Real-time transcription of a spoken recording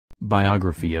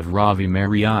Biography of Ravi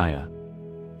Mariya.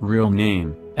 Real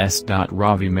name, S.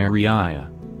 Ravi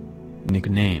Mariya.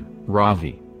 Nickname,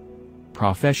 Ravi.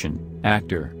 Profession,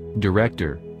 actor,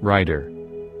 director, writer.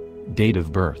 Date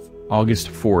of birth, August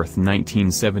 4,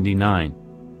 1979.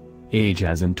 Age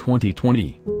as in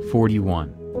 2020,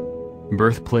 41.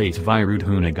 Birthplace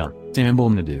Virudhunagar,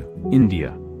 Tamil Nadu,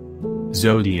 India.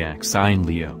 Zodiac sign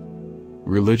Leo.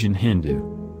 Religion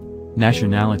Hindu.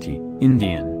 Nationality,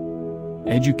 Indian.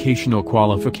 Educational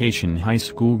qualification high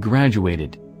school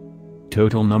graduated.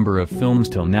 Total number of films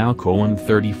till now: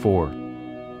 34.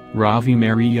 Ravi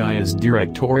Mariya's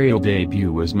directorial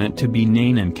debut was meant to be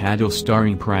Nain and Kadal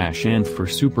starring Prashant for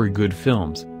Super Good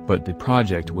Films, but the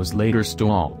project was later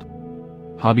stalled.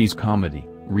 Hobbies: comedy,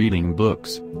 reading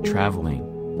books, traveling.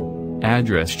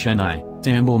 Address: Chennai,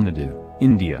 Tamil Nadu,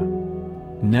 India.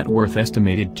 Net worth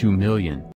estimated $2 million.